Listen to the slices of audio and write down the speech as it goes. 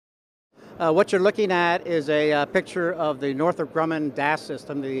What you're looking at is a picture of the Northrop Grumman DAS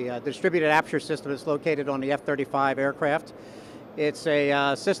system, the Distributed Aperture System that's located on the F-35 aircraft. It's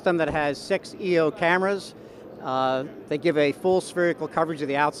a system that has 6 EO cameras. They give a full spherical coverage of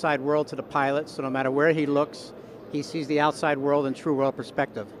the outside world to the pilot, so no matter where he looks, he sees the outside world in true world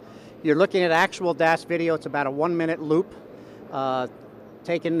perspective. You're looking at actual DAS video. It's about a 1-minute loop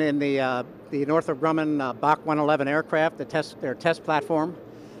taken in the Northrop Grumman Bach 111 aircraft, their test platform.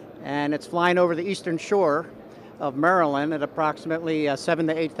 And it's flying over the eastern shore of Maryland at approximately 7,000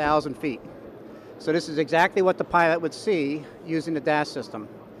 to 8,000 feet. So this is exactly what the pilot would see using the DAS system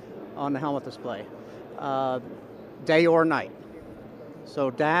on the helmet display, day or night. So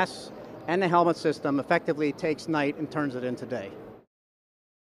DAS and the helmet system effectively takes night and turns it into day.